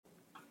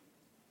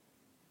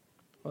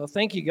Well,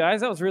 thank you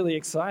guys. That was really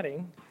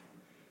exciting.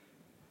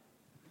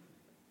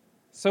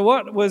 So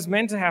what was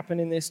meant to happen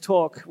in this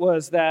talk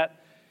was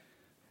that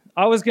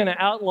I was going to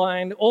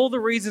outline all the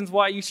reasons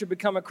why you should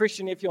become a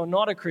Christian if you're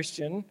not a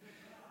Christian,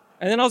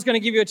 and then I was going to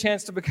give you a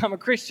chance to become a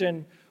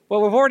Christian.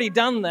 Well, we've already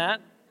done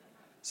that,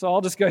 so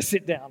I'll just go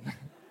sit down.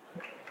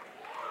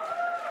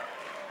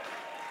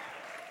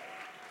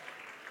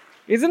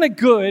 Isn't it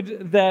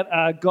good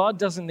that God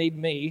doesn't need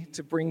me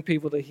to bring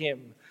people to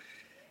Him?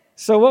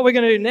 So what we're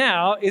going to do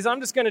now is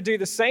I'm just going to do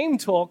the same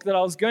talk that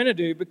I was going to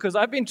do because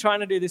I've been trying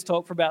to do this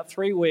talk for about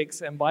 3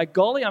 weeks, and by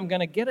golly, I'm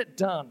going to get it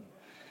done.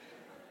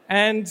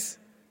 And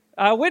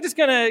we're just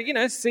going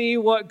to, see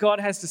what God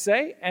has to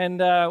say,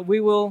 and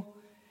we will,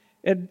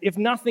 if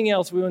nothing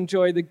else, we'll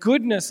enjoy the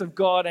goodness of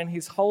God and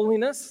His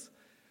holiness.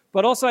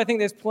 But also I think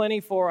there's plenty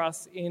for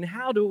us in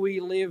how do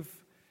we live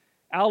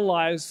our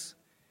lives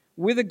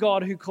with a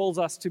God who calls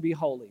us to be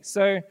holy.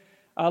 So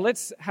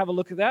let's have a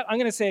look at that. I'm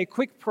going to say a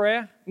quick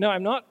prayer. No,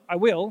 I'm not. I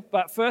will.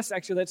 But first,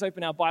 actually, let's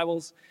open our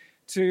Bibles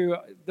to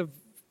the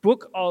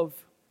book of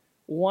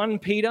 1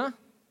 Peter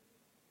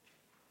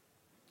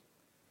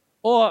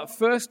or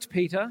 1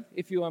 Peter,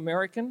 if you're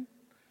American.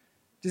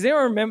 Does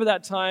anyone remember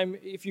that time,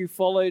 if you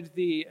followed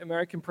the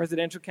American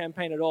presidential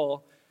campaign at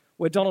all,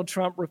 where Donald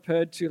Trump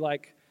referred to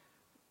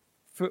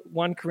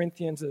 1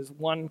 Corinthians as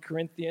 1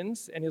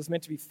 Corinthians, and it was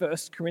meant to be 1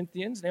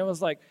 Corinthians, and everyone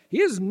was like,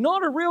 he is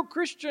not a real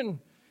Christian.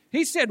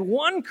 He said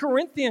 1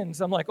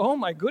 Corinthians. I'm like, oh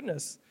my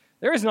goodness,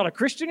 there is not a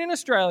Christian in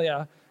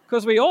Australia,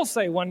 because we all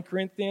say 1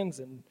 Corinthians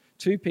and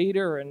 2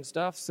 Peter and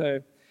stuff. So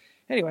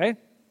anyway,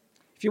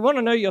 if you want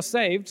to know you're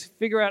saved,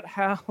 figure out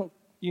how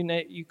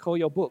you call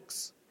your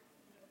books.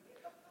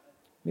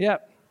 Yeah.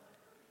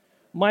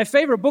 My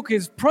favorite book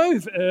is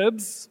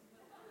Proverbs,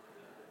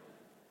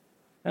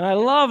 and I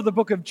love the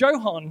book of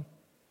Johann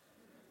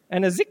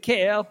and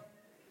Ezekiel.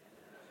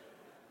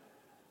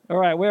 All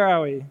right, where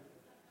are we?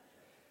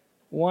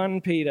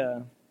 1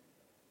 Peter.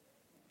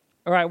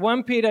 All right,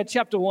 1 Peter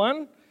chapter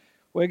 1.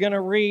 We're going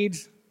to read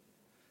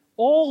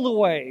all the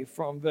way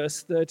from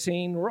verse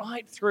 13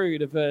 right through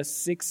to verse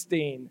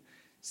 16.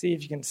 See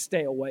if you can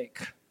stay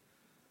awake.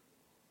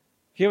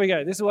 Here we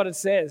go. This is what it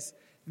says.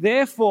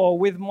 Therefore,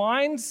 with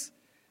minds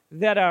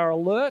that are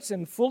alert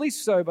and fully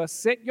sober,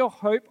 set your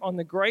hope on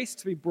the grace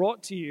to be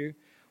brought to you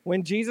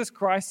when Jesus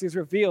Christ is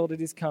revealed at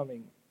His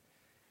coming.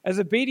 As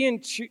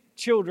obedient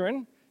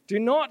children, do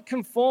not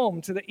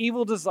conform to the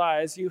evil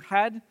desires you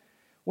had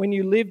when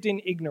you lived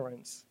in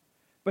ignorance.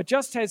 But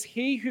just as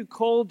He who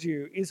called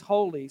you is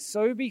holy,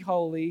 so be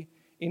holy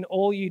in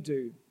all you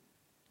do.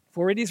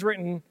 For it is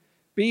written,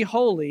 be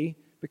holy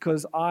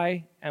because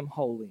I am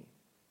holy.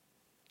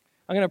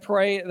 I'm going to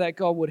pray that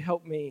God would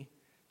help me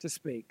to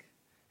speak.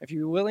 If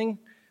you're willing,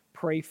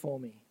 pray for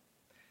me.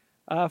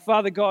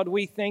 Father God,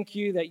 we thank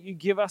you that you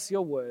give us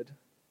your word.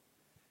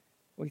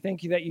 We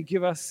thank you that you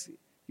give us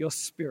your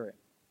spirit.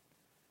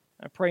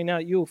 I pray now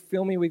that you will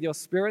fill me with your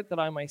spirit, that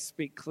I may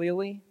speak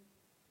clearly,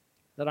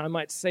 that I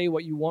might say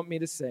what you want me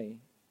to say.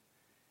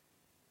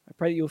 I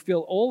pray that you'll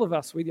fill all of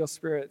us with your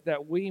spirit,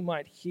 that we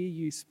might hear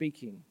you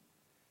speaking,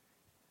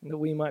 and that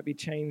we might be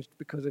changed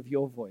because of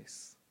your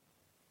voice.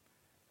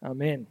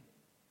 Amen.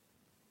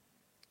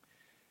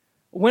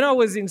 When I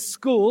was in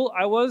school,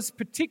 I was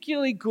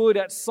particularly good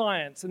at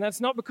science, and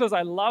that's not because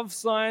I love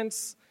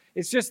science.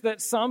 It's just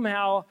that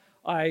somehow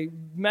I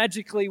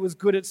magically was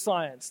good at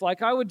science.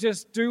 I would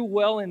just do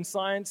well in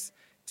science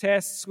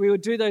tests. We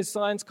would do those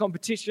science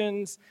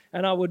competitions,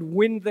 and I would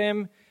win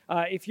them.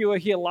 If you were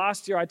here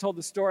last year, I told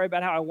the story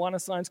about how I won a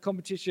science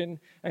competition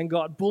and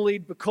got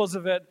bullied because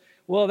of it.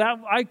 Well,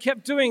 I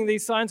kept doing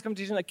these science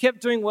competitions. I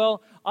kept doing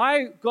well.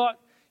 I got,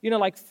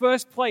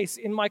 first place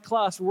in my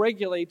class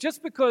regularly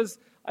just because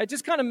it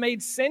just kind of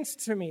made sense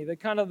to me.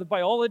 The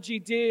biology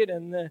did,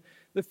 and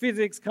the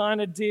physics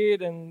kind of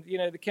did, and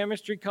the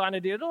chemistry kind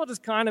of did. It all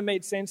just kind of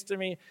made sense to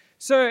me.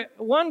 So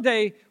one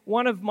day,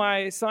 one of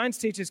my science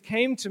teachers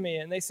came to me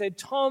and they said,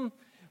 Tom,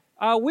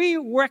 we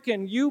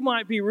reckon you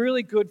might be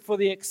really good for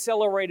the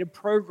accelerated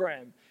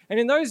program. And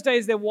in those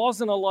days, there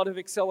wasn't a lot of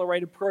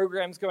accelerated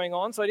programs going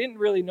on, so I didn't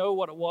really know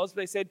what it was.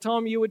 But they said,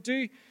 Tom, you would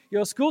do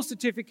your school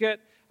certificate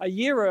a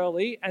year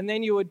early, and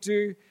then you would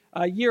do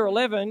year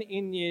 11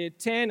 in year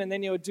 10, and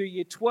then you would do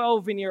year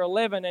 12 in year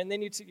 11, and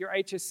then you took your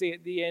HSC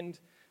at the end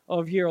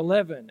of year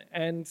 11.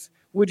 And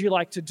would you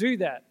like to do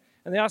that?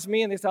 And they asked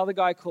me and this other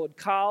guy called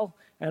Carl,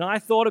 and I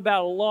thought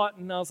about it a lot,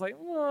 and I was like,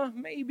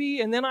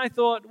 maybe. And then I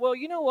thought, well,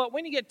 you know what?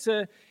 When you get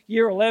to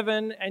year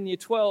 11 and year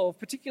 12,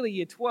 particularly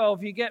year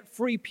 12, you get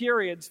free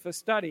periods for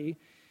study.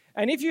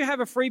 And if you have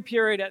a free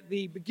period at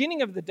the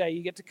beginning of the day,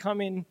 you get to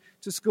come in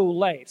to school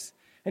late.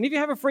 And if you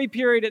have a free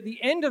period at the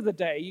end of the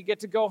day, you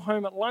get to go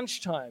home at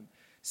lunchtime.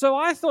 So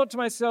I thought to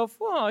myself,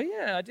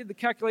 I did the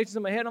calculations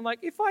in my head. I'm like,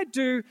 if I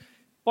do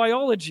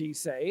biology,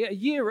 say, a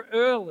year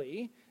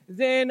early,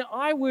 then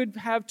I would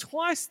have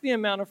twice the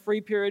amount of free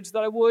periods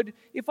that I would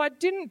if I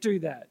didn't do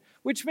that,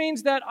 which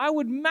means that I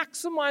would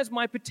maximize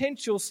my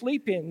potential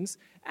sleep-ins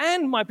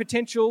and my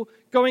potential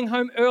going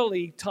home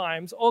early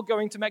times or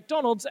going to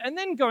McDonald's and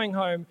then going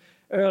home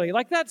early.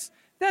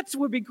 That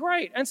would be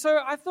great. And so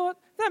I thought,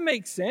 that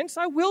makes sense.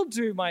 I will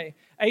do my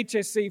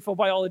HSC for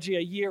biology a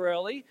year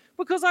early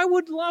because I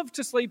would love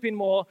to sleep in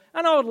more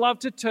and I would love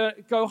to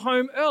go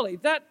home early.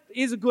 That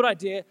is a good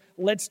idea.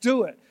 Let's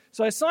do it.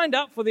 So I signed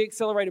up for the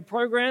accelerated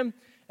program,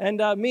 and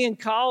me and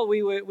Carl,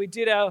 we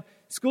did our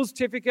school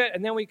certificate,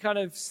 and then we kind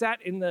of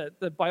sat in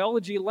the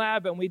biology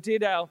lab, and we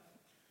did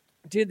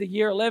the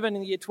year 11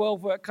 and the year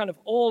 12 work kind of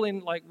all in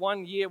like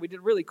 1 year. We did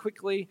it really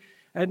quickly.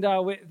 And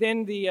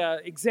then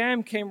the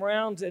exam came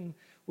around, and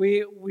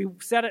we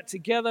sat it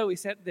together. We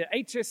sat the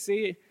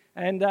HSC,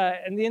 and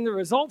then the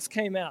results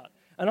came out.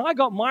 And I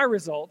got my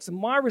results, and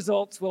my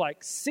results were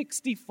like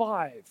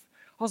 65.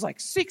 I was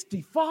like,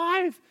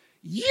 65?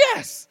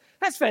 Yes!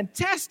 That's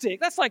fantastic.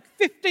 That's like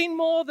 15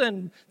 more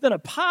than a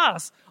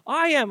pass.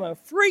 I am a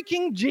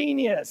freaking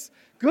genius.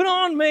 Good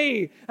on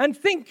me. And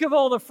think of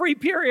all the free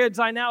periods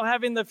I now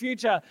have in the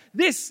future.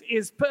 This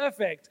is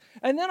perfect.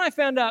 And then I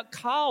found out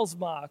Carl's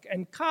mark,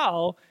 and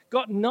Carl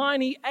got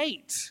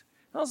 98.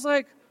 I was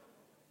like,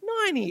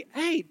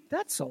 98?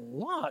 That's a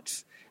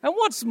lot. And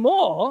what's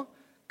more,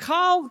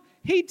 Carl,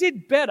 he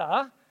did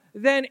better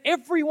than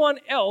everyone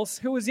else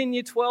who was in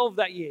year 12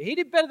 that year. He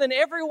did better than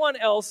everyone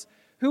else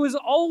who was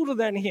older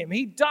than him.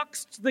 He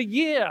duxed the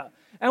year.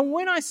 And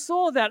when I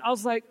saw that, I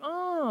was like,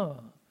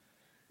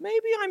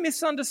 maybe I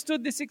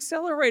misunderstood this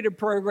accelerated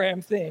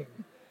program thing.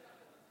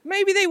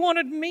 Maybe they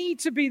wanted me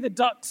to be the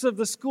dux of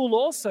the school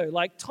also,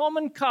 like Tom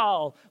and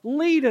Carl,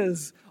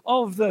 leaders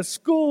of the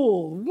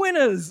school,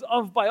 winners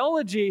of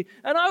biology,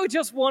 and I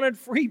just wanted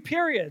free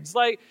periods.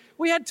 Like,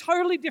 we had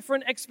totally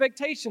different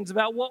expectations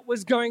about what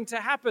was going to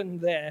happen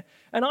there.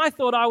 And I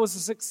thought I was a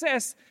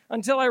success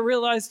until I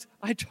realized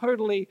I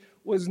totally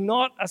was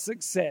not a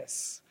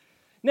success.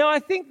 Now, I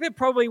think that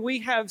probably we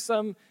have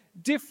some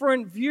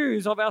different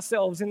views of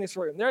ourselves in this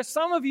room. There are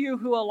some of you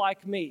who are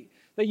like me,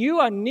 that you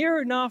are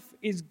near enough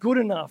is good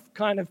enough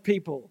kind of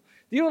people.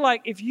 You're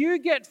like, if you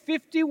get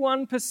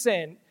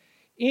 51%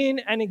 in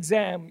an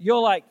exam,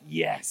 you're like,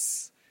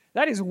 yes,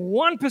 that is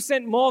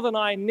 1% more than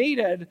I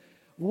needed.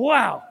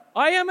 Wow,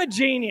 I am a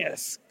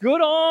genius.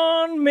 Good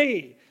on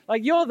me.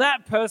 Like, you're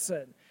that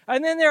person.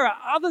 And then there are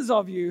others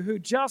of you who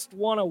just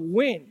want to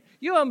win.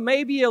 You are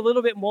maybe a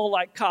little bit more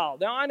like Carl.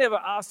 Now, I never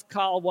asked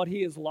Carl what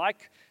he is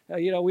like.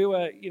 We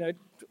were,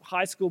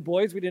 high school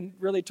boys. We didn't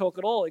really talk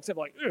at all, except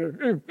like,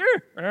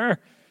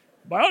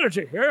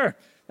 biology,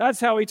 that's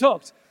how we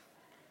talked.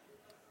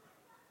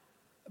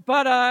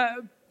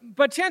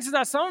 But chances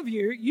are some of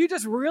you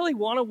just really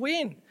want to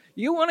win.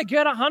 You want to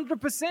get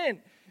 100%.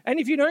 And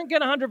if you don't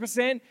get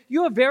 100%,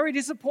 you are very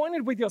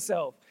disappointed with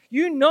yourself.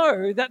 You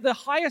know that the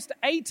highest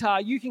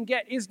ATAR you can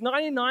get is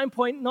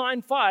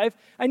 99.95,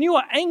 and you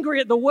are angry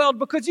at the world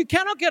because you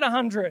cannot get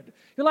 100.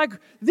 You're like,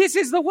 this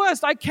is the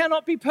worst. I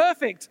cannot be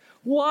perfect.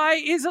 Why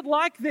is it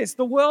like this?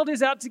 The world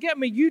is out to get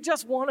me. You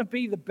just want to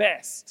be the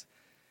best.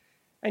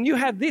 And you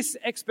have this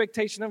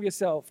expectation of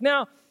yourself.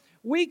 Now,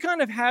 we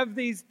kind of have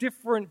these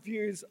different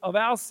views of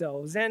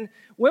ourselves. And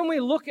when we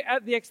look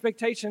at the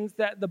expectations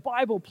that the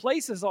Bible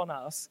places on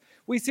us,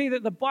 we see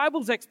that the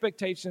Bible's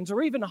expectations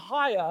are even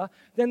higher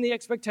than the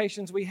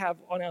expectations we have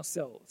on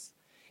ourselves.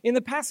 In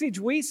the passage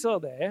we saw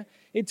there,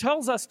 it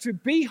tells us to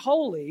be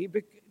holy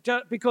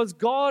because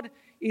God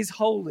is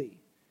holy.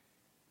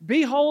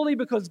 Be holy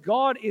because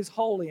God is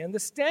holy. And the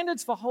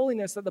standards for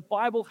holiness that the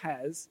Bible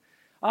has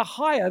are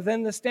higher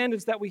than the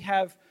standards that we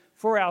have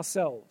for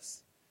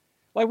ourselves.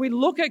 Like, we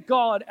look at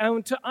God,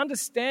 and to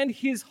understand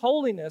His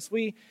holiness,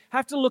 we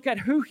have to look at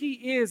who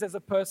He is as a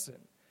person.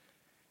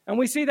 And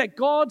we see that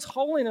God's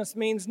holiness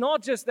means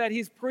not just that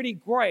He's pretty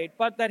great,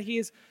 but that He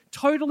is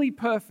totally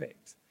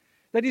perfect,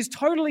 that He's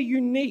totally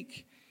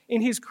unique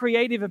in His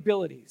creative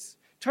abilities,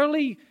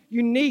 totally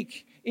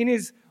unique in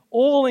His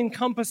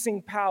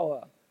all-encompassing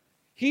power.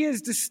 He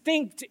is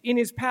distinct in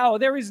His power.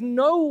 There is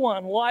no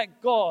one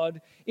like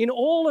God in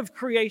all of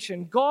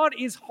creation. God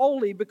is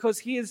holy because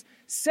He is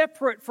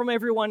separate from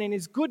everyone in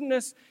His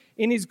goodness,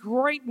 in His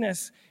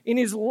greatness, in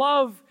His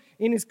love,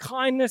 in His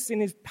kindness, in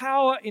His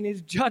power, in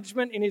His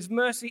judgment, in His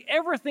mercy.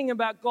 Everything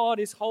about God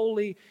is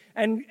holy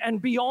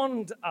and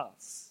beyond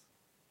us.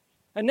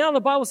 And now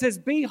the Bible says,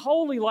 be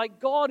holy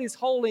like God is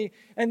holy,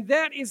 and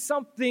that is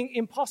something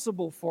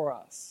impossible for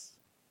us.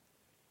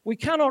 We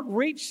cannot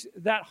reach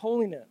that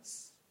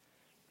holiness.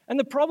 And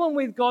the problem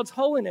with God's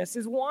holiness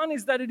is, one,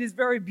 is that it is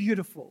very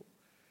beautiful.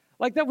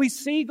 Like, that we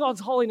see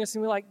God's holiness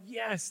and we're like,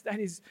 yes, that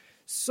is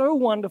so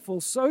wonderful,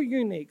 so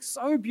unique,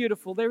 so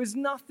beautiful. There is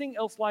nothing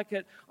else like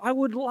it. I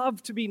would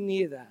love to be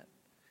near that.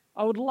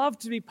 I would love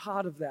to be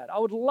part of that. I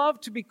would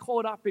love to be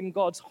caught up in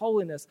God's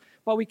holiness,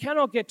 but we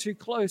cannot get too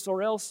close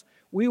or else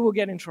we will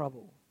get in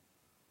trouble.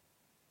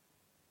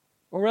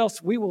 Or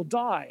else we will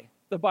die,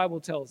 the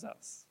Bible tells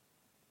us.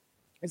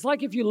 It's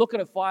like if you look at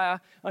a fire.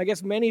 I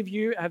guess many of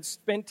you have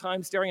spent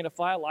time staring at a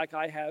fire like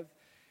I have.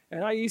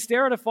 And you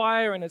stare at a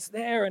fire and it's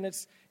there and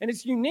it's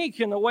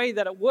unique in the way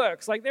that it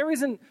works. Like, there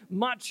isn't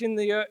much in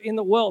the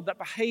world that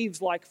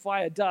behaves like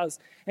fire does.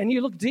 And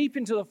you look deep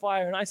into the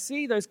fire and I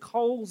see those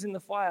coals in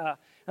the fire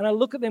and I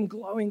look at them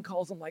glowing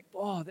coals. I'm like,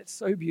 oh, that's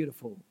so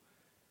beautiful.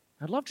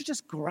 I'd love to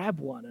just grab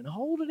one and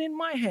hold it in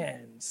my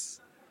hands.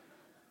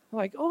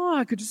 Like, oh,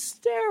 I could just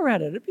stare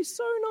at it. It'd be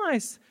so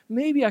nice.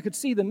 Maybe I could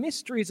see the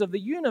mysteries of the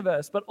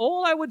universe, but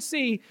all I would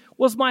see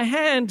was my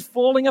hand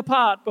falling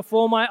apart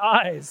before my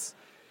eyes.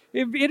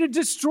 It'd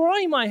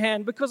destroy my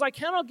hand because I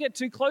cannot get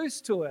too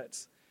close to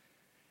it.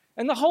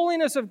 And the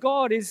holiness of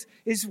God is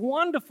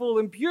wonderful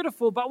and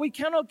beautiful, but we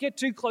cannot get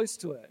too close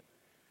to it.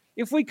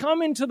 If we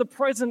come into the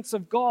presence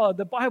of God,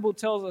 the Bible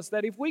tells us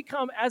that if we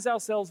come as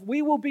ourselves,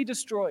 we will be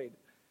destroyed.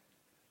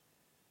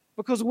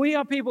 Because we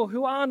are people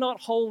who are not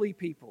holy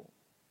people.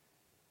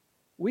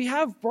 We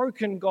have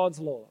broken God's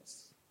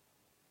laws.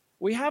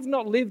 We have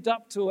not lived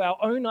up to our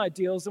own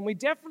ideals, and we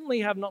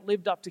definitely have not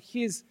lived up to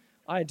His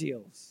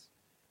ideals.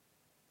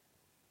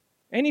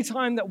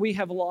 Anytime that we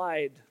have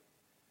lied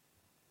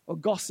or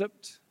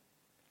gossiped,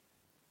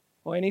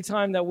 or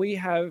anytime that we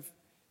have,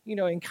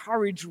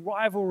 encouraged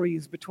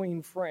rivalries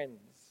between friends,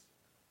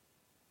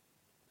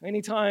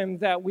 anytime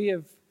that we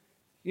have,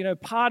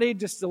 partied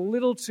just a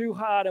little too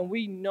hard and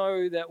we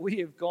know that we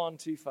have gone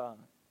too far.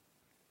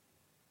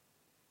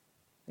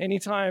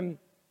 Anytime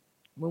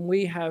when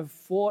we have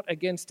fought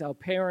against our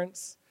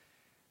parents,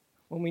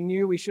 when we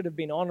knew we should have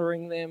been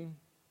honoring them,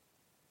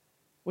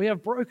 we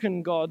have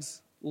broken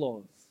God's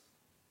laws.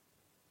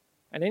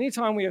 And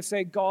anytime we have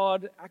said,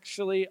 God,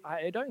 actually,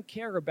 I don't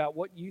care about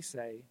what you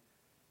say.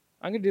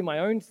 I'm going to do my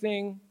own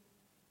thing.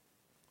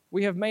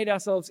 We have made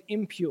ourselves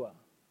impure.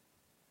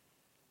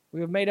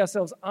 We have made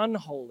ourselves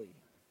unholy.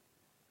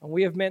 And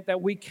we have meant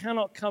that we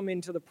cannot come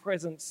into the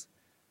presence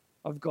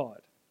of God.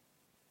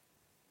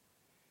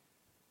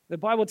 The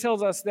Bible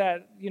tells us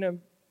that,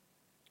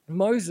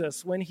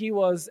 Moses, when he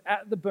was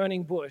at the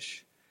burning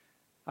bush,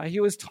 he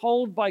was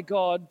told by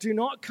God, do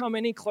not come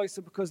any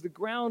closer because the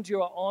ground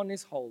you are on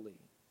is holy.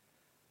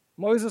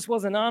 Moses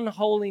was an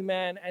unholy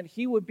man, and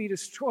he would be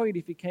destroyed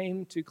if he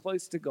came too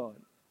close to God.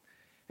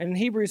 And in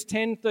Hebrews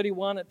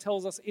 10:31, it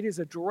tells us it is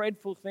a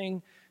dreadful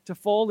thing to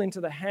fall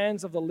into the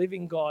hands of the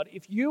living God.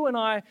 If you and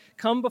I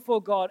come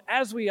before God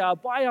as we are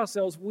by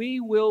ourselves, we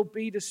will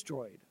be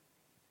destroyed.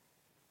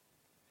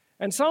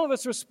 And some of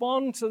us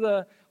respond to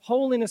the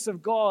holiness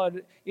of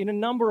God in a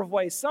number of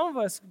ways. Some of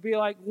us be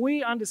like,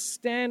 we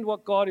understand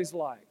what God is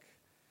like.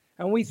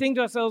 And we think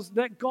to ourselves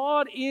that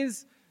God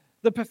is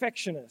the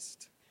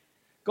perfectionist.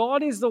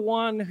 God is the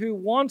one who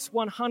wants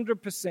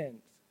 100%.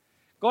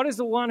 God is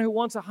the one who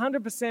wants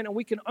 100%, and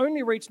we can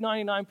only reach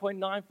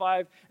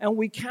 99.95, and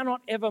we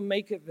cannot ever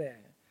make it there.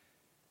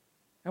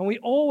 And we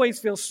always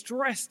feel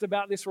stressed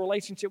about this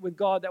relationship with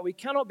God, that we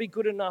cannot be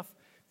good enough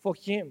for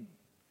Him.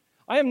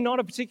 I am not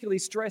a particularly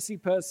stressy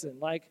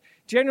person.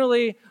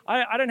 Generally,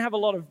 I don't have a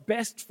lot of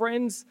best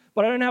friends,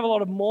 but I don't have a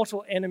lot of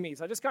mortal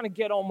enemies. I just kind of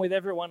get on with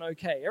everyone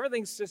okay.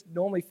 Everything's just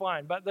normally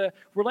fine. But the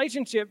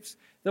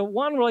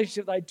one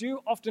relationship that I do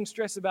often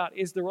stress about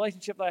is the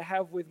relationship that I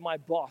have with my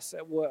boss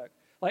at work.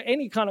 Like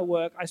any kind of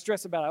work, I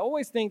stress about it. I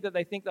always think that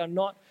they think that I'm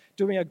not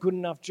doing a good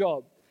enough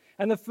job.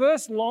 And the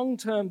first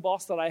long-term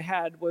boss that I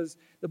had was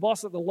the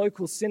boss at the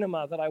local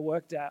cinema that I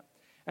worked at.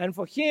 And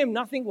for him,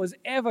 nothing was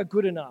ever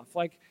good enough.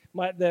 The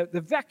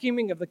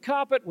vacuuming of the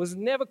carpet was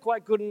never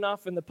quite good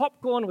enough, and the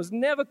popcorn was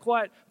never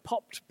quite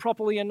popped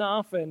properly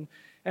enough, and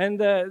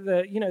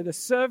the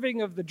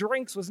serving of the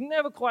drinks was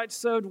never quite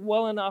served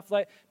well enough.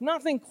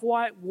 Nothing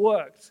quite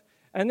worked.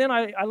 And then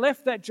I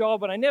left that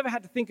job, and I never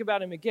had to think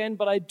about him again,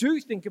 but I do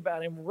think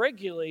about him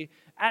regularly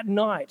at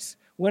night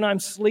when I'm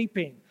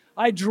sleeping.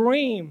 I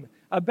dream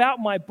about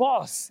my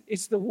boss.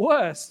 It's the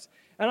worst.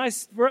 And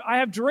I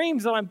have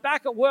dreams that I'm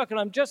back at work and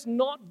I'm just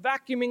not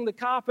vacuuming the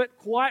carpet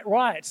quite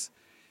right.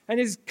 And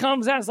he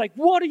comes out and is like,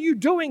 what are you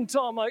doing,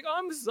 Tom? I'm like,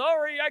 I'm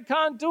sorry, I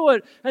can't do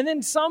it. And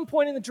then some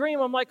point in the dream,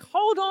 I'm like,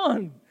 hold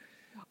on.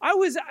 I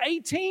was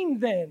 18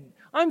 then.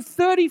 I'm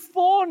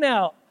 34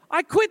 now.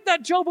 I quit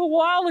that job a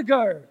while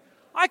ago.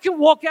 I can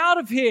walk out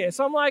of here.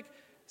 So I'm like,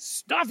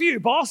 stuff you,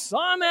 boss.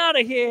 I'm out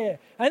of here.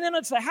 And then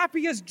it's the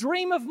happiest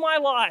dream of my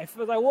life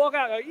as I walk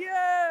out. I go,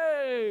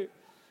 yay.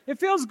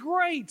 It feels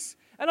great.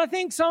 And I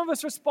think some of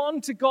us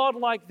respond to God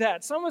like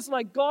that. Some of us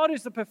like, God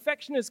is the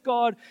perfectionist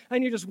God,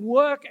 and you just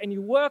work and you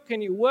work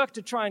and you work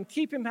to try and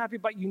keep him happy,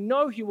 but you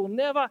know he will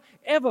never,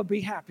 ever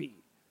be happy.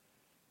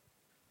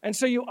 And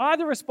so you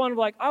either respond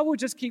like, I will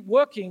just keep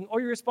working,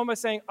 or you respond by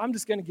saying, I'm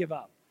just going to give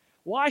up.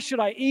 Why should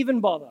I even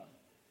bother?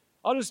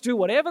 I'll just do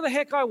whatever the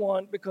heck I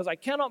want because I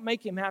cannot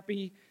make him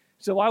happy,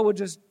 so I'll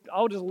just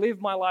live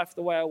my life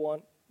the way I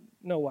want.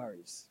 No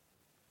worries.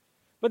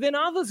 But then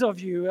others of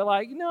you are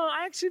like, no,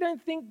 I actually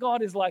don't think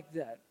God is like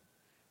that.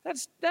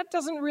 That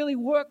doesn't really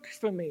work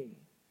for me.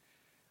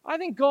 I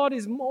think God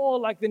is more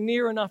like the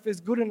near enough is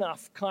good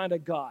enough kind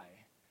of guy.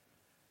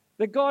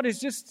 That God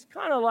is just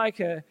kind of like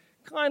a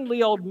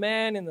kindly old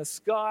man in the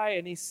sky,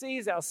 and he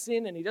sees our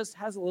sin and he just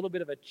has a little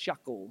bit of a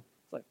chuckle.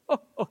 It's like,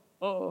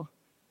 oh,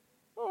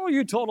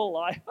 you told a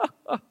lie.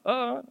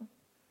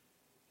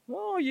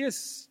 Oh, you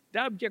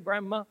stabbed your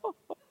grandma.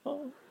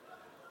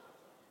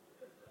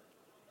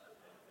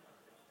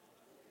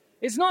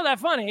 It's not that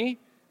funny,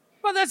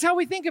 But that's how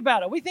we think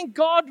about it. We think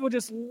God will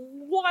just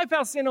wipe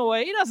our sin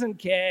away. He doesn't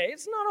care.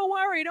 It's not a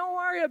worry. Don't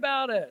worry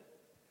about it.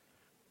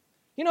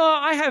 You know,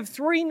 I have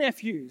 3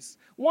 nephews.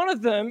 One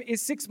of them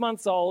is 6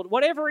 months old.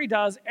 Whatever he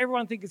does,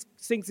 everyone thinks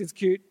is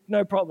cute.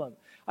 No problem.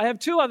 I have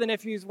 2 other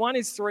nephews. One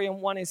is 3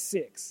 and one is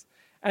 6.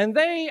 And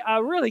they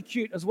are really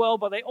cute as well,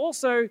 but they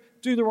also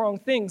do the wrong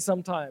things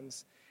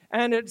sometimes.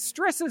 And it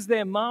stresses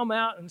their mom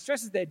out and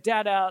stresses their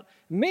dad out.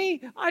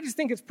 Me, I just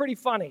think it's pretty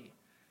funny.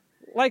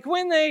 Like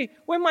when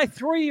my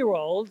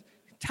 3-year-old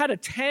had a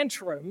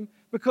tantrum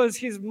because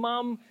his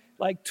mum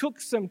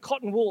took some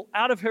cotton wool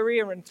out of her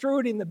ear and threw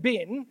it in the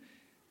bin.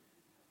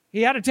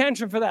 He had a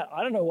tantrum for that.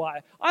 I don't know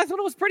why. I thought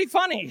it was pretty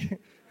funny.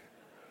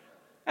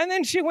 And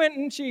then she went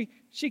and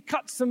she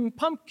cut some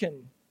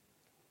pumpkin.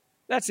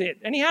 That's it.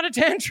 And he had a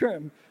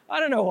tantrum. I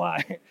don't know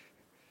why.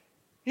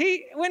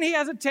 When he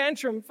has a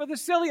tantrum for the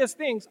silliest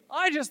things,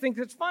 I just think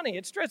it's funny.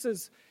 It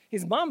stresses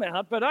his mum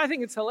out, but I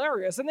think it's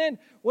hilarious. And then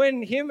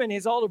when him and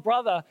his older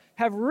brother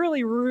have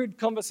really rude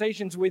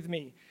conversations with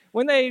me,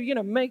 when they,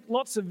 make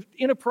lots of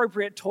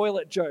inappropriate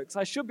toilet jokes,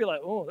 I should be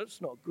like, oh, that's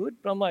not good.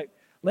 But I'm like,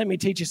 let me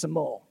teach you some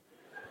more.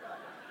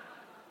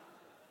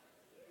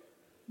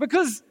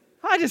 Because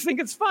I just think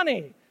it's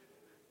funny.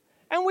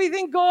 And we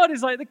think God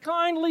is like the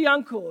kindly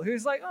uncle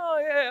who's like, oh,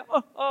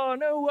 yeah, oh,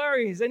 no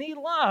worries. And he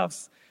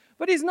laughs.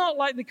 But he's not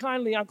like the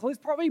kindly uncle. He's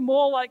probably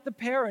more like the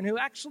parent who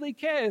actually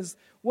cares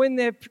when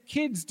their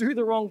kids do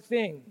the wrong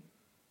thing.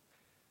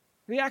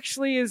 He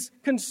actually is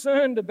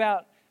concerned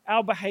about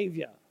our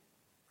behavior.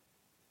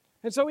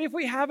 And so if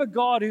we have a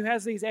God who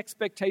has these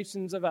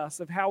expectations of us,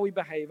 of how we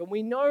behave, and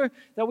we know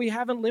that we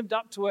haven't lived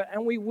up to it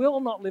and we will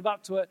not live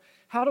up to it,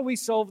 how do we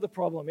solve the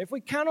problem? If we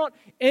cannot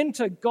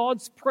enter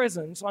God's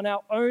presence on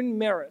our own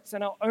merits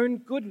and our own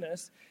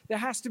goodness, there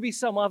has to be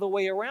some other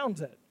way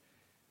around it.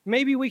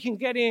 Maybe we can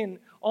get in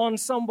on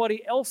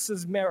somebody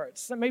else's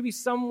merits. So maybe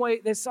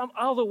there's some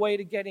other way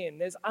to get in.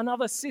 There's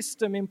another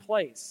system in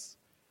place.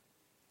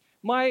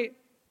 My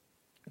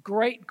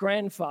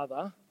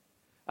great-grandfather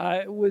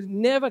was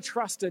never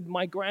trusted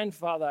my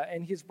grandfather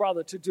and his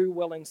brother to do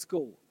well in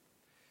school.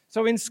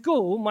 So in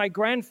school, my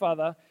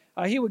grandfather,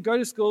 he would go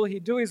to school,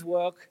 he'd do his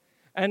work,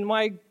 and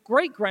my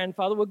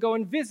great-grandfather would go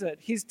and visit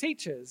his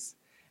teachers.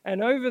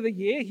 And over the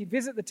year, he'd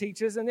visit the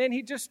teachers, and then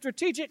he'd just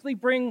strategically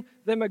bring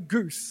them a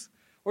goose,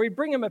 or he'd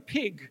bring them a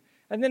pig.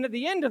 And then at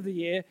the end of the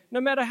year,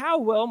 no matter how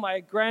well my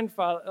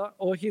grandfather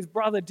or his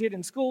brother did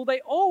in school, they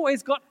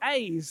always got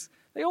A's.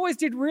 They always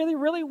did really,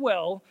 really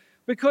well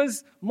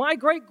because my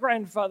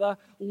great-grandfather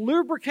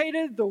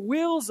lubricated the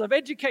wheels of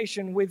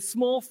education with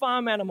small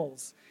farm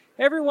animals.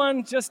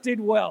 Everyone just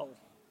did well.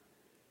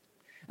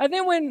 And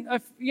then when,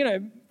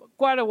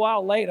 quite a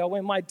while later,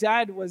 when my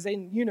dad was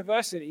in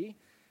university,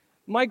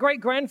 my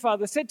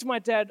great-grandfather said to my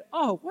dad,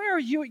 oh, where are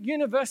you at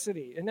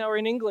university? And they were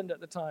in England at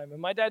the time.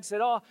 And my dad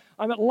said, oh,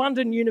 I'm at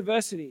London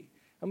University.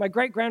 And my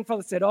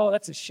great-grandfather said, oh,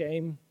 that's a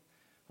shame.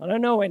 I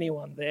don't know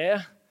anyone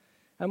there.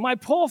 And my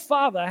poor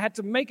father had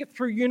to make it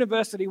through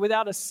university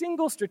without a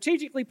single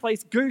strategically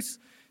placed goose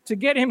to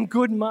get him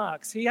good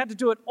marks. He had to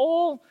do it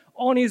all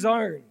on his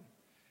own.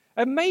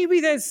 And maybe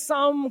there's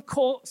some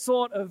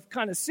sort of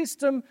kind of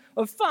system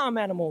of farm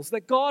animals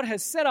that God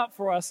has set up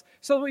for us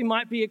so that we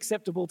might be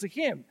acceptable to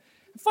him.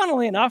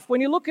 Funnily enough,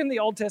 when you look in the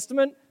Old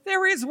Testament,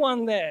 there is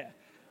one there.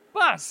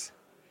 But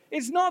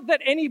it's not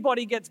that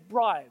anybody gets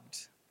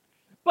bribed.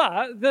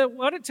 But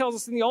what it tells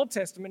us in the Old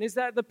Testament is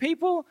that the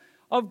people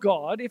of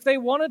God, if they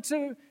wanted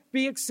to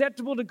be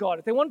acceptable to God,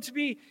 if they wanted to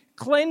be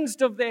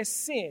cleansed of their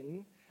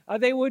sin,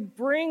 they would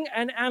bring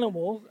an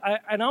animal,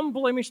 an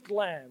unblemished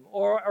lamb,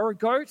 or a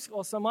goat,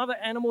 or some other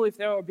animal if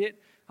they were a bit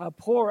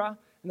poorer,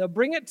 and they'll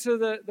bring it to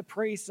the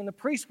priest, and the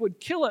priest would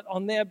kill it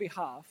on their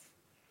behalf.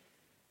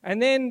 And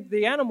then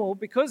the animal,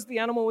 because the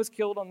animal was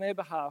killed on their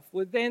behalf,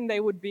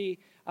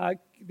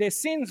 their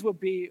sins would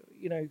be,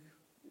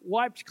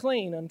 wiped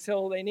clean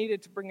until they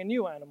needed to bring a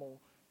new animal.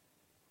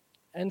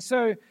 And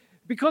so,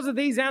 because of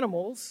these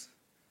animals,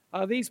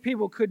 these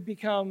people could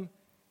become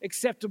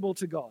acceptable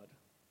to God.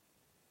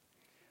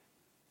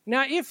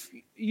 Now, if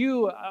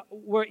you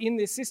were in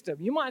this system,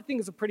 you might think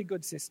it's a pretty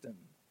good system.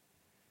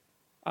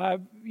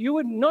 You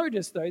would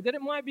notice, though, that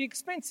it might be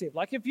expensive.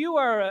 Like if you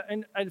are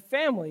a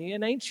family,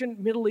 an ancient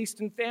Middle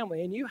Eastern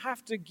family, and you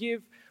have to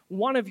give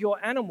one of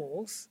your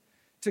animals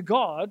to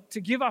God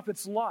to give up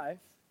its life,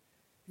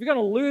 if you're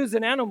going to lose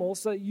an animal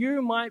so that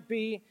you might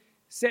be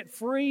set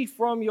free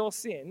from your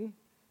sin,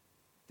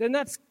 then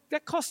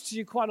that costs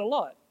you quite a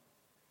lot.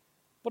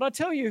 But I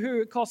tell you who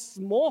it costs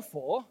more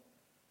for.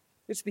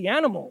 It's the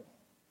animal.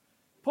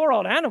 Poor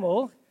old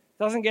animal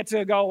doesn't get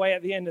to go away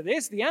at the end of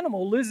this. The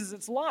animal loses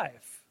its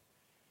life.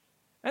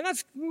 And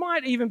that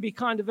might even be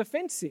kind of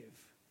offensive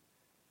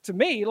to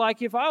me.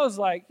 Like if I was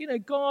like,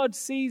 God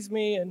sees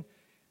me and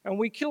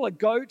we kill a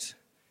goat,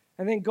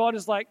 and then God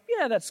is like,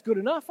 yeah, that's good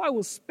enough. I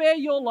will spare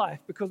your life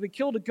because we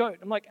killed a goat.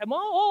 I'm like,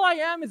 all I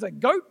am is a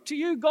goat to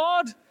you,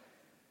 God?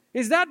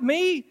 Is that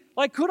me?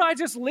 Like, could I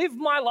just live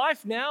my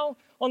life now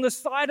on the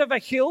side of a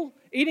hill,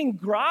 eating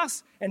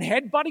grass and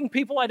headbutting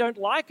people I don't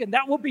like, and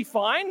that would be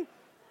fine?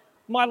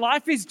 My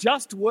life is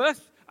just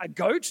worth a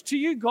goat to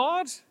you,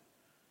 God?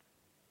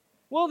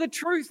 Well, the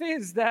truth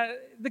is that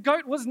the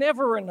goat was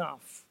never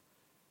enough.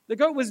 The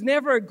goat was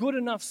never a good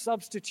enough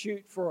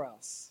substitute for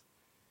us.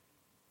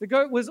 The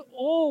goat was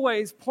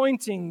always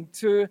pointing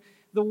to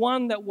the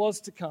one that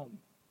was to come,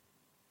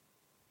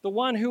 the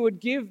one who would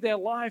give their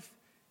life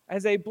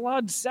as a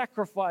blood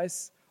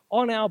sacrifice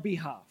on our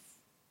behalf.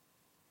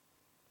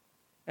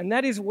 And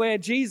that is where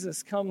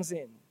Jesus comes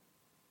in.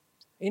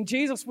 In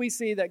Jesus, we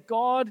see that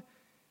God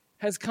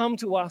has come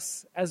to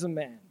us as a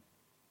man.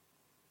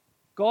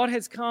 God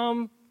has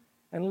come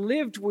and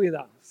lived with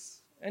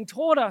us and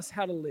taught us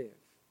how to live.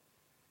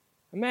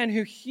 A man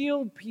who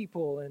healed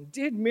people and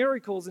did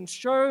miracles and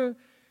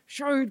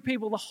showed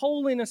people the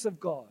holiness of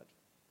God.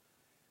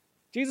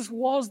 Jesus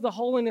was the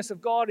holiness of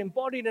God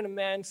embodied in a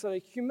man so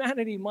that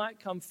humanity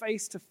might come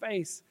face to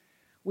face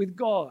with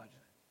God.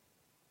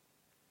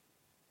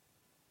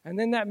 And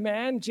then that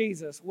man,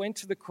 Jesus, went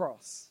to the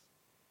cross.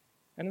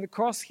 And on the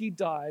cross he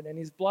died, and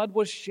his blood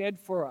was shed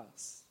for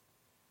us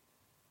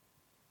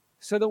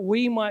so that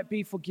we might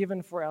be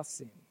forgiven for our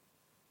sin,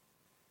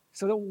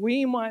 so that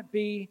we might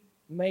be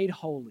made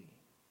holy.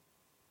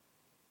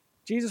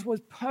 Jesus was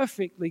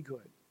perfectly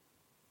good.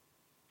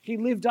 He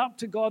lived up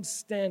to God's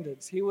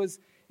standards. He was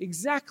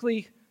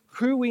exactly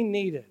who we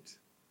needed.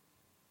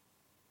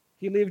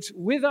 He lived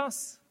with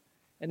us,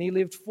 and he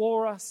lived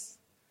for us,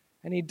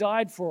 and he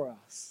died for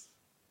us.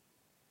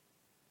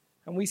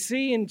 And we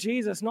see in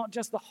Jesus not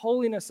just the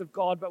holiness of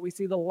God, but we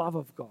see the love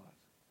of God.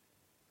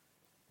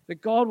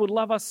 That God would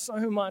love us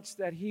so much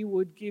that he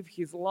would give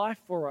his life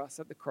for us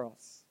at the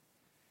cross.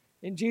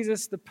 In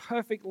Jesus, the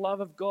perfect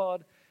love of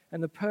God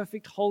and the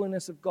perfect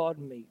holiness of God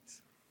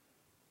meet.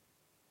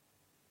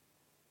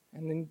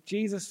 And in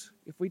Jesus,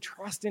 if we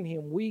trust in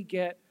him, we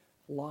get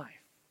life.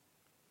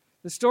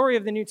 The story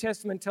of the New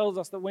Testament tells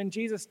us that when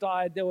Jesus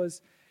died, there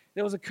was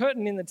a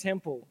curtain in the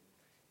temple.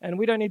 And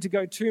we don't need to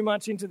go too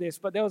much into this,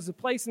 but there was a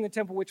place in the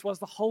temple which was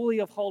the Holy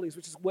of Holies,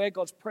 which is where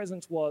God's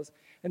presence was.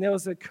 And there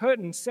was a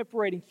curtain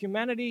separating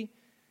humanity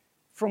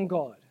from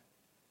God.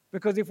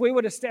 Because if we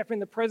were to step in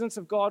the presence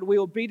of God, we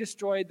would be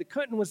destroyed. The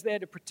curtain was there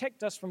to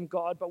protect us from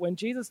God, but when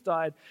Jesus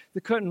died,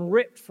 the curtain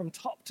ripped from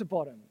top to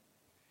bottom.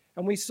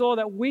 And we saw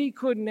that we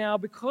could now,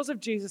 because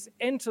of Jesus,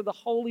 enter the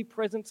holy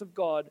presence of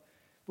God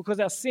because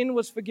our sin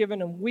was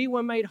forgiven and we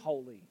were made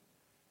holy.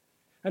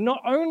 And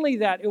not only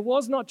that, it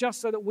was not just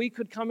so that we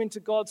could come into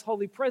God's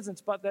holy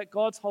presence, but that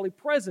God's holy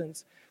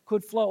presence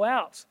could flow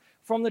out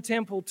from the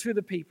temple to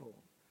the people.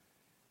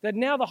 That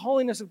now the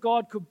holiness of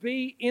God could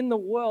be in the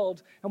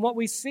world. And what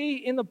we see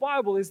in the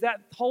Bible is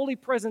that holy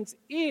presence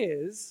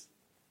is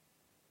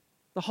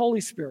the Holy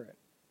Spirit.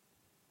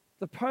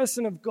 The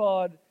person of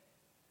God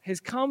has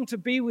come to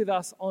be with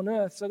us on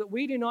earth so that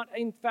we do not,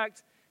 in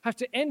fact, have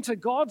to enter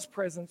God's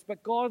presence,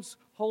 but God's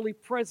holy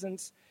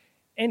presence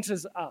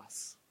enters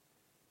us.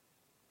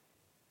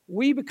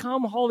 We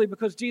become holy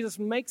because Jesus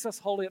makes us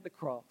holy at the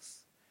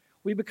cross.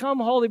 We become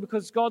holy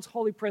because God's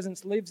holy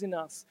presence lives in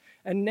us.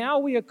 And now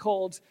we are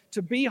called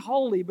to be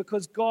holy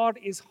because God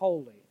is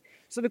holy.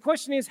 So the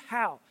question is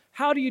how?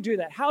 How do you do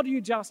that? How do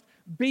you just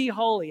be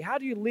holy? How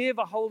do you live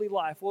a holy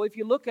life? Well, if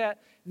you look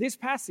at this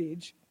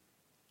passage,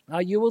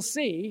 you will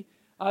see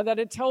that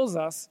it tells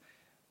us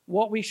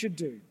what we should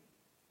do.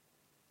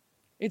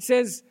 It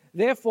says,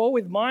 therefore,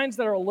 with minds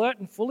that are alert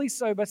and fully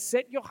sober,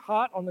 set your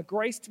heart on the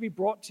grace to be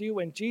brought to you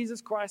when Jesus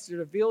Christ is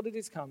revealed at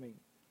his coming.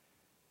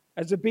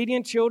 As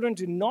obedient children,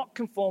 do not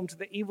conform to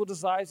the evil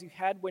desires you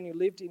had when you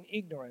lived in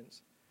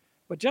ignorance.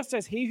 But just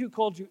as he who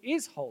called you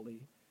is holy,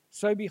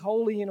 so be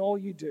holy in all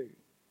you do.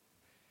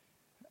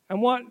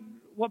 And what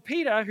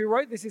Peter, who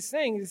wrote this, is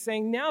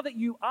saying, now that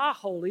you are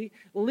holy,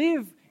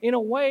 live in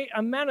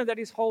a manner that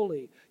is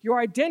holy. Your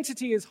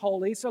identity is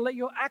holy, so let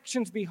your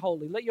actions be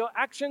holy. Let your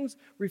actions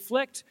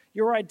reflect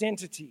your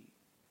identity.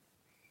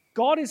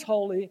 God is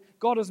holy.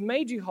 God has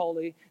made you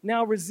holy.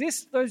 Now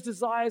resist those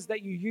desires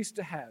that you used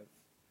to have.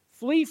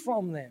 Flee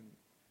from them.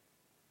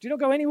 Do not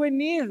go anywhere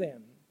near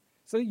them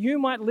so that you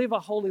might live a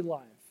holy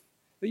life,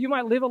 that you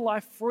might live a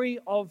life free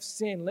of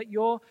sin. Let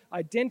your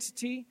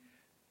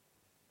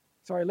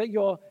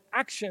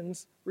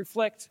actions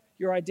reflect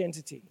your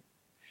identity.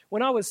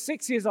 When I was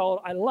 6 years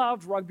old, I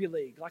loved rugby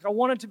league. I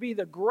wanted to be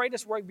the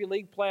greatest rugby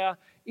league player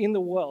in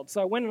the world.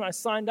 So I went and I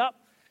signed up.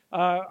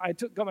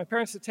 Got my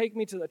parents to take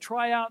me to the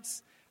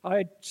tryouts.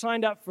 I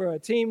signed up for a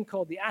team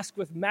called the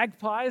Asquith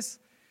Magpies.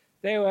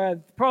 They were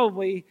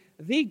probably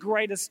the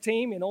greatest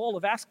team in all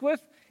of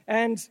Asquith.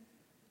 And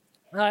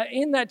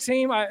in that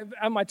team,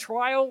 at my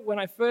trial, when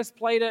I first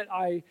played it,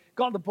 I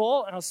got the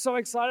ball and I was so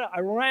excited. I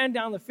ran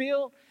down the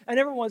field and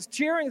everyone was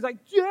cheering. It's like,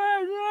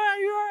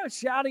 yeah,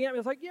 shouting at me. I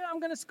was like, yeah, I'm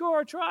going to score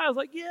a try. I was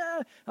like,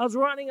 yeah. I was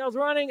running.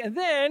 And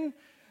then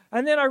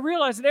I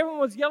realized that everyone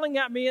was yelling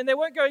at me and they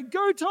weren't going,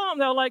 go Tom.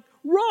 They were like,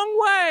 wrong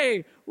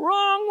way.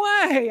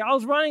 I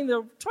was running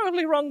the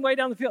totally wrong way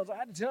down the field. So I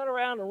had to turn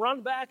around and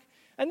run back.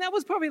 And that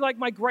was probably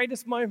my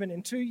greatest moment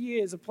in 2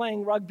 years of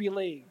playing rugby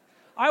league.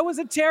 I was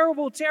a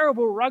terrible,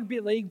 terrible rugby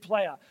league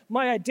player.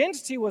 My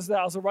identity was that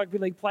I was a rugby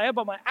league player,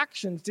 but my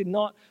actions did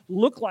not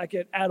look like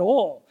it at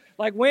all.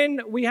 Like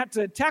when we had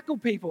to tackle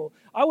people,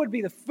 I would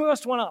be the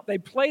first one up.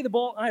 They'd play the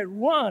ball, and I'd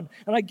run,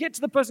 and I'd get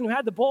to the person who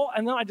had the ball,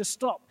 and then I'd just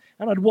stop,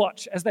 and I'd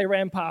watch as they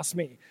ran past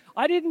me.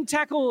 I didn't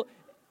tackle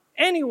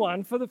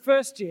anyone for the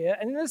first year,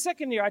 and in the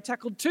second year, I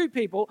tackled 2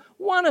 people.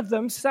 One of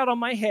them sat on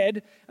my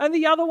head, and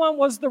the other one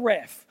was the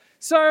ref.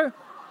 So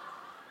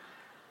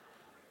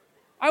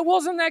I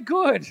wasn't that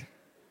good.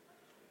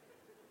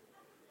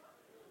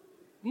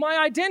 My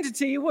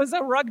identity was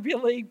a rugby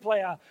league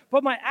player,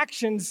 but my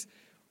actions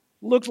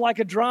looked like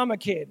a drama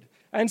kid.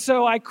 And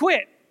so I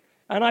quit,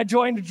 and I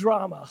joined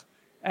drama.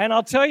 And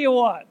I'll tell you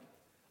what,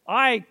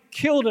 I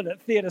killed it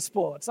at theatre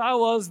sports. I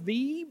was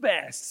the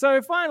best.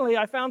 So finally,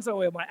 I found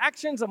somewhere my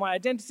actions and my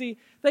identity,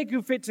 they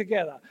could fit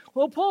together.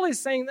 Well, Paul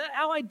is saying that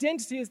our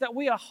identity is that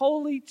we are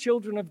holy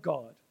children of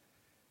God.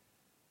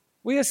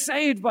 We are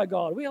saved by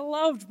God. We are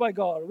loved by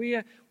God. We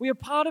are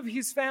part of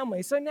His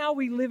family. So now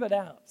we live it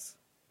out.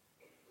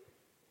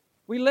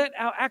 We let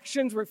our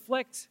actions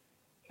reflect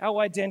our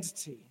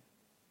identity.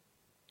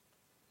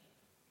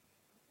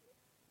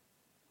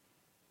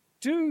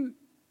 Do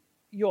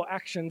your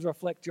actions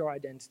reflect your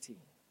identity?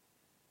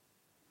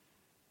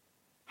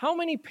 How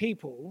many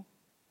people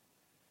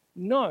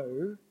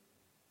know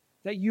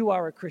that you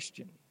are a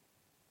Christian?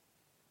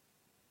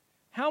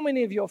 How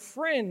many of your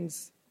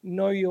friends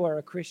know you are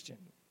a Christian?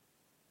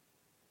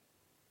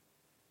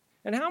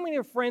 And how many of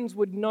your friends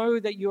would know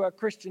that you are a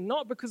Christian,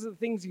 not because of the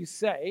things you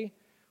say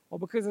or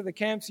because of the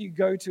camps you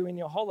go to in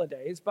your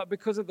holidays, but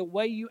because of the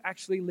way you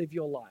actually live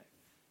your life?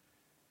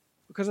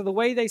 Because of the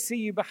way they see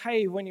you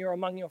behave when you're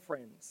among your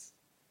friends.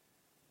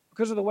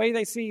 Because of the way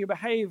they see you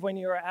behave when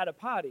you're at a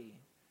party.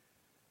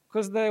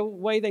 Because of the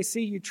way they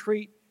see you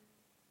treat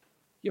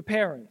your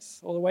parents,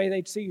 or the way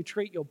they see you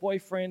treat your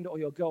boyfriend or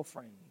your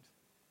girlfriend.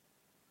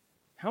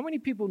 How many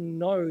people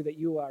know that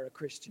you are a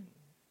Christian?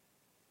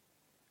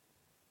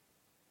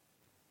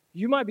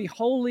 You might be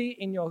holy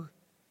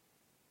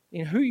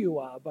in who you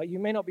are, but you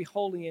may not be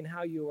holy in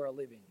how you are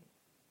living.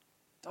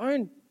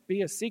 Don't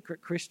be a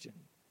secret Christian.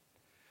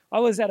 I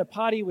was at a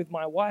party with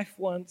my wife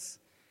once,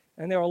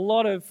 and there were a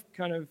lot of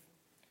kind of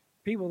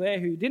people there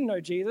who didn't know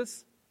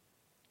Jesus,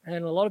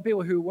 and a lot of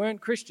people who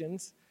weren't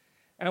Christians.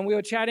 And we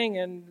were chatting,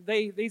 and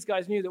these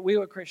guys knew that we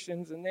were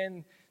Christians, and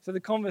then so the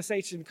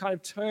conversation kind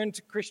of turned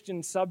to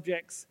Christian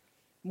subjects,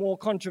 more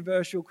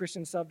controversial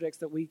Christian subjects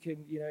that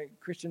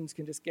Christians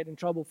can just get in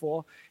trouble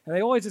for. And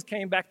they always just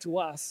came back to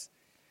us.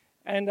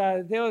 And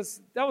that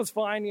was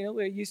fine,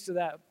 we're used to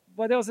that.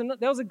 But there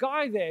was a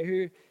guy there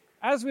who,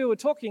 as we were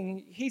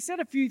talking, he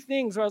said a few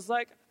things where I was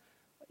like,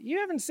 you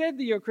haven't said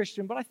that you're a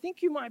Christian, but I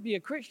think you might be a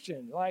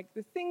Christian. Like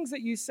the things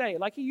that you say,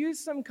 like he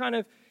used some kind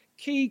of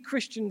key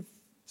Christian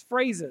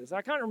phrases.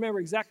 I can't remember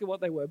exactly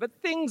what they were, but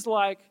things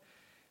like,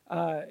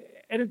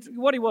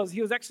 what he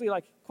was actually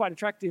like quite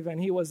attractive,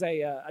 and he was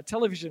a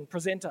television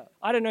presenter.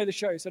 I don't know the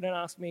show, so don't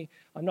ask me.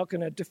 I'm not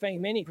going to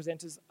defame any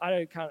presenters.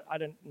 I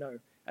don't know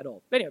at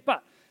all. But anyway,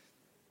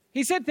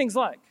 he said things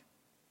like,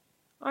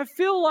 I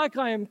feel like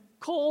I am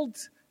called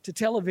to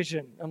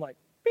television. I'm like,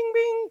 bing,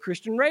 bing,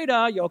 Christian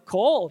radar, you're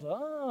called.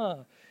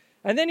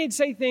 And then he'd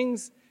say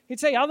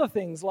other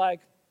things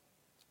like,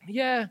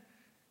 yeah,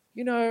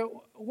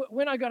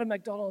 when I go to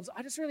McDonald's,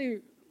 I just really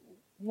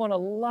want to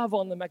love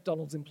on the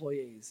McDonald's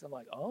employees. I'm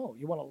like, oh,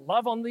 you want to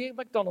love on the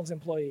McDonald's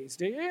employees,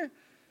 do you?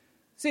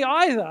 See,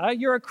 either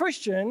you're a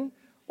Christian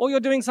or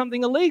you're doing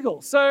something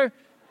illegal. So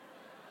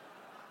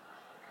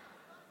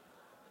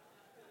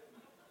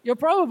you're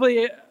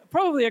probably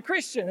a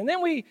Christian. And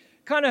then we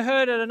kind of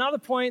heard at another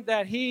point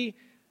that he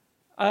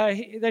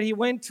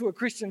went to a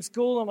Christian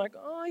school. I'm like,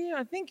 oh yeah,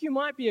 I think you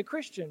might be a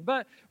Christian.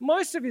 But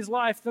most of his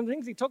life, the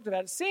things he talked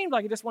about, it seemed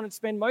like he just wanted to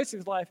spend most of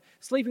his life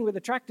sleeping with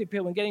attractive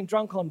people and getting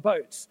drunk on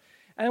boats.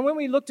 And when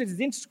we looked at his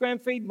Instagram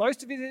feed,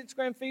 most of his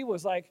Instagram feed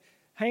was like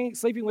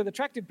sleeping with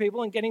attractive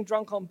people and getting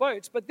drunk on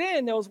boats. But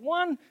then there was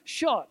one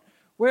shot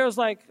where it was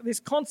like this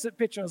concert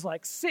picture. It was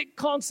like, sick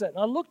concert. And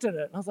I looked at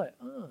it and I was like,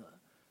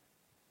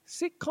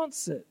 sick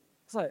concert.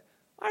 It's like,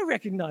 I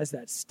recognize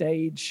that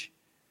stage.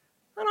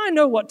 And I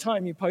know what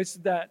time you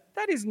posted that.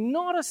 That is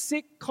not a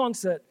sick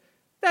concert.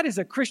 That is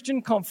a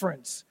Christian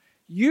conference.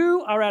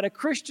 You are at a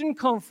Christian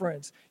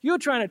conference. You're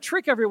trying to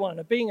trick everyone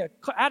at being at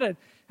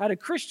a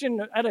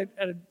Christian,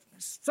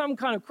 some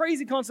kind of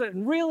crazy concert,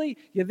 and really,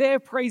 you're there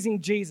praising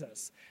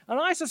Jesus. And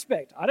I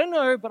suspect, I don't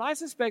know, but I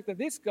suspect that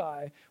this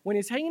guy, when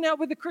he's hanging out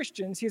with the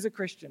Christians, he's a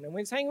Christian. And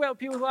when he's hanging out with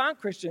people who aren't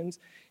Christians,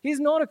 he's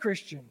not a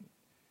Christian.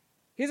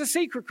 He's a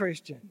secret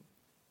Christian.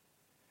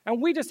 And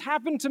we just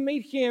happened to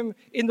meet him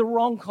in the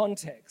wrong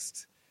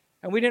context.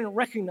 And we didn't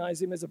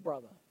recognize him as a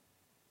brother.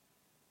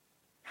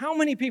 How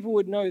many people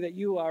would know that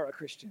you are a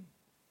Christian?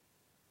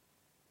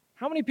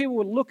 How many people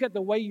would look at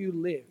the way you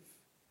live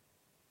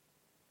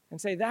and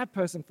say, that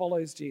person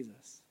follows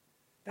Jesus?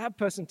 That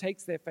person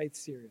takes their faith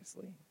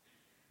seriously.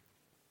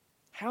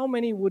 How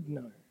many would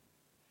know?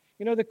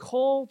 The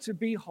call to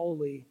be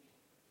holy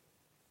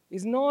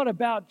is not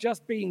about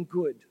just being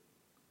good.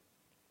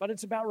 but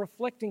it's about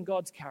reflecting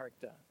God's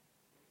character.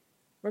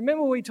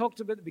 Remember we talked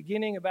about at the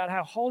beginning about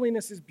how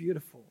holiness is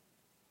beautiful.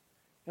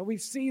 And we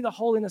see the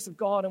holiness of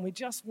God and we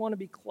just want to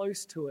be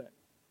close to it.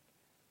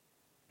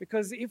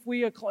 Because if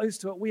we are close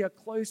to it, we are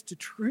close to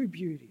true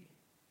beauty.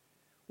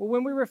 Well,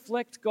 when we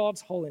reflect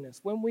God's holiness,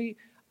 when we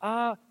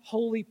are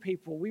holy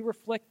people, we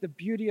reflect the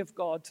beauty of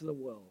God to the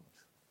world.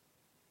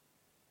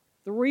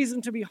 The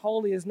reason to be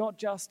holy is not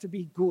just to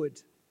be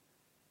good,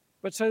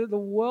 but so that the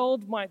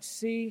world might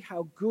see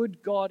how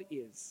good God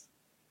is.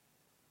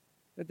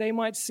 That they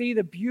might see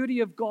the beauty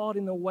of God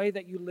in the way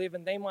that you live,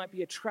 and they might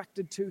be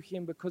attracted to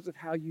Him because of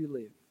how you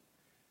live.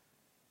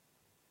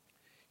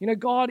 You know,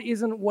 God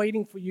isn't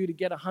waiting for you to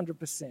get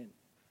 100%.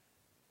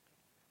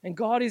 And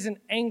God isn't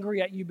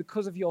angry at you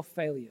because of your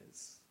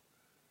failures.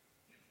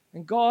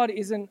 And God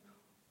isn't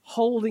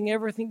holding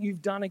everything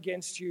you've done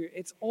against you.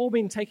 It's all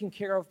been taken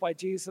care of by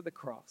Jesus at the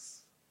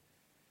cross.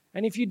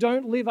 And if you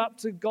don't live up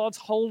to God's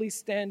holy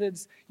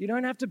standards, you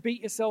don't have to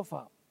beat yourself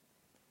up.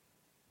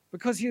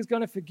 Because He's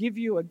going to forgive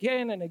you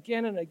again and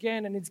again and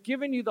again. And He's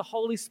given you the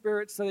Holy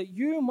Spirit so that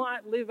you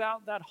might live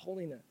out that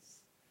holiness.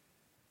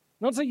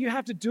 Not so you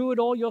have to do it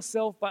all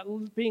yourself, but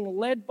being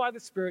led by the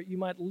Spirit, you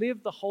might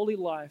live the holy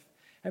life.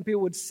 And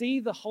people would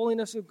see the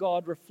holiness of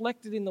God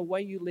reflected in the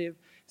way you live,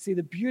 see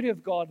the beauty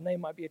of God, and they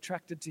might be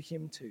attracted to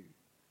Him too.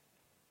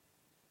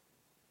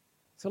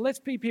 So let's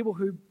be people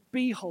who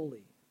be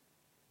holy,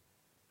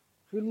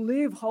 who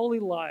live holy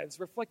lives,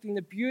 reflecting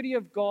the beauty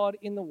of God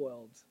in the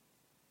world.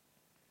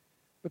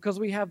 Because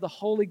we have the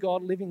holy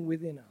God living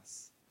within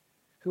us,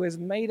 who has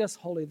made us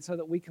holy so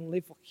that we can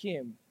live for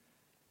Him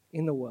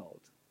in the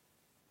world.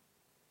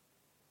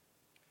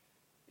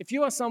 If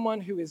you are someone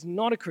who is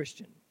not a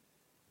Christian,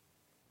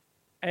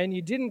 and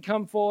you didn't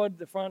come forward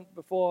the front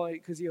before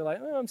because you're like,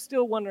 oh, I'm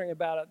still wondering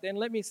about it, then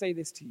let me say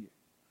this to you.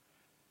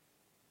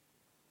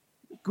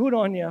 Good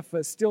on you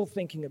for still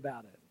thinking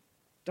about it.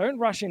 Don't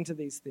rush into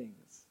these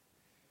things,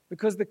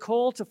 because the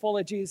call to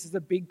follow Jesus is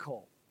a big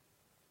call.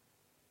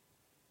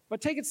 But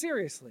take it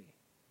seriously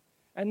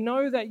and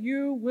know that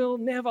you will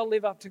never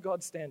live up to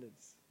God's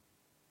standards.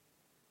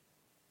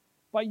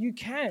 But you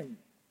can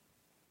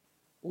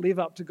live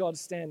up to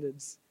God's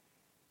standards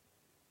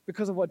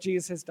because of what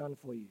Jesus has done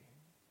for you.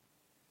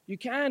 You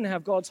can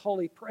have God's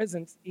holy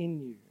presence in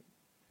you.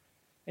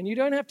 And you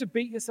don't have to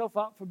beat yourself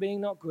up for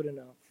being not good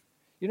enough.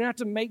 You don't have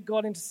to make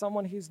God into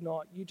someone He's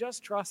not. You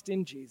just trust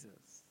in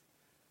Jesus.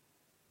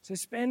 So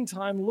spend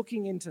time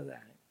looking into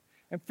that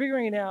and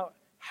figuring out,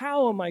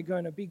 how am I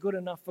going to be good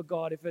enough for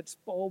God if it's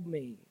all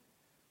me?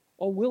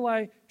 Or will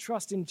I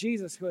trust in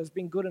Jesus who has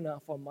been good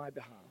enough on my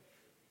behalf?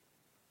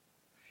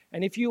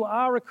 And if you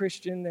are a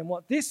Christian, then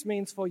what this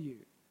means for you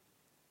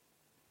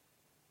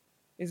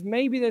is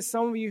maybe there's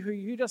some of you who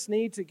you just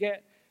need to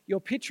get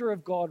your picture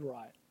of God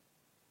right.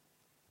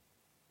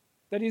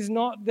 That is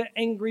not the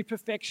angry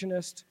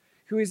perfectionist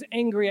who is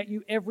angry at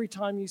you every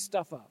time you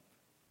stuff up.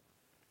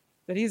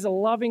 That He's a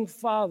loving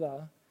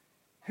Father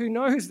who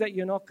knows that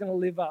you're not going to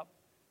live up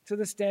to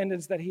the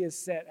standards that He has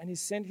set, and He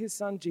sent His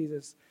Son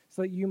Jesus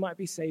so that you might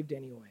be saved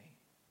anyway.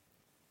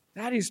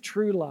 That is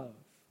true love.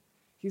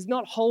 He's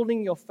not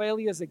holding your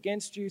failures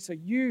against you, so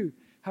you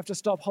have to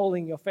stop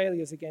holding your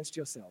failures against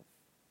yourself.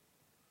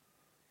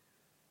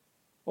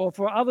 Or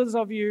for others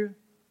of you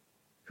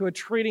who are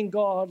treating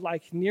God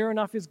like near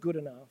enough is good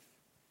enough,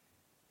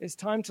 it's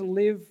time to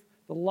live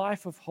the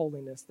life of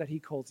holiness that He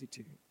calls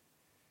you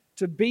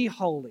to be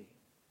holy,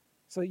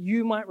 so that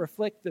you might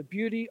reflect the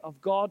beauty of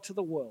God to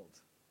the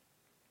world,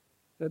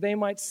 that they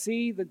might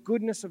see the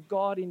goodness of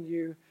God in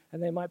you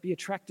and they might be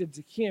attracted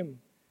to Him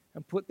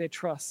and put their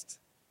trust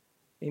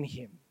in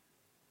Him.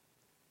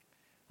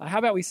 How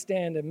about we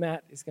stand, and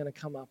Matt is going to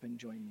come up and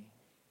join me.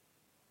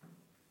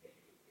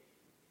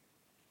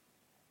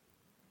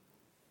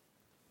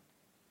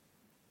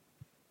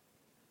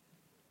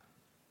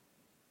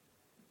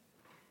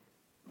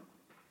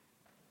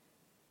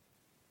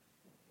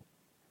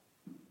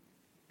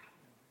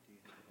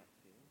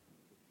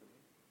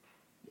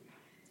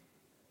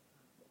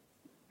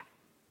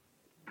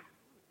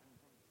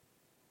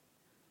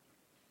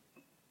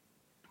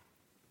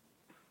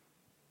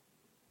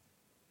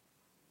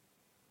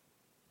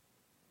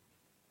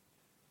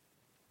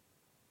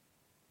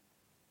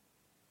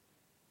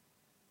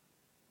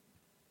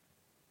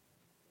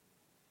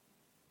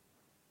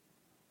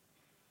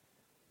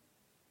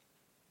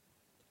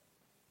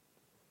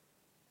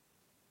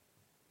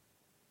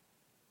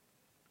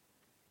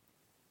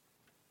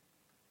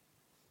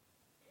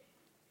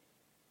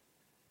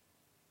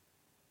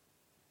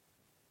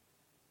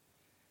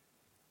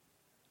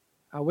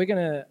 We're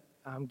going to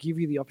give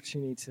you the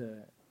opportunity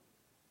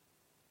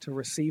to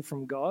receive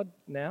from God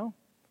now.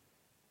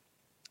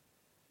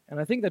 And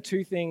I think the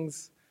two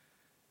things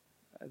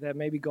that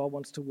maybe God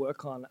wants to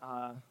work on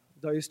are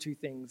those two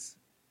things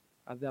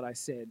that I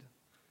said.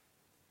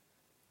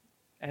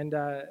 And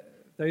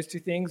those two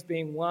things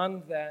being,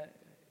 one, that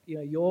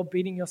you're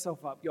beating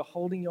yourself up, you're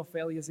holding your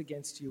failures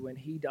against you when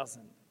He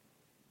doesn't.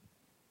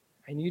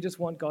 And you just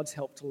want God's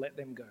help to let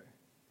them go.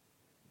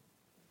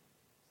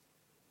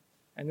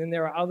 And then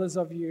there are others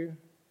of you,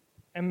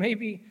 and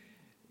maybe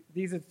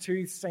these are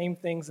two same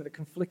things that are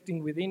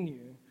conflicting within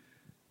you,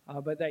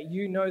 but that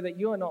you know that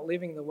you are not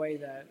living the way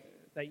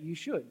that you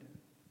should,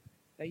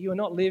 that you are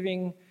not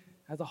living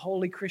as a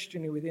holy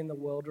Christian within the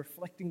world,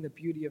 reflecting the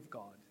beauty of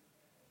God.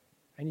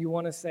 And you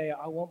want to say,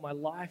 I want my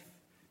life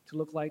to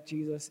look like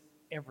Jesus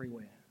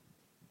everywhere.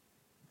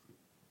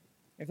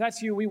 If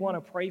that's you, we want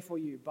to pray for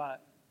you,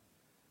 but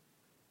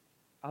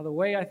the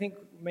way I think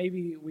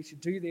maybe we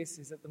should do this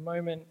is at the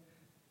moment,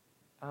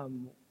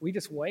 we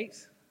just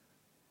wait.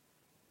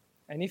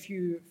 And if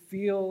you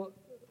feel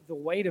the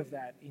weight of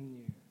that in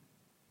you,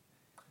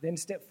 then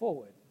step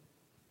forward.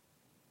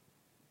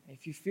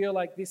 If you feel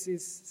like this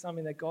is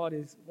something that God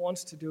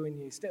wants to do in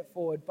you, step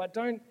forward. But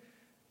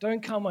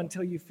don't come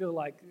until you feel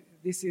like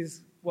this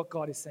is what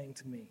God is saying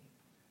to me.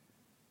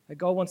 That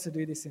God wants to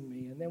do this in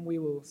me, and then we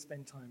will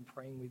spend time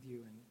praying with you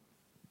and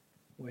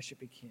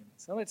worshiping Him.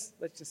 So let's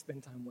just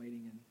spend time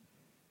waiting. And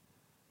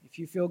if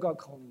you feel God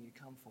calling you,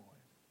 come forward.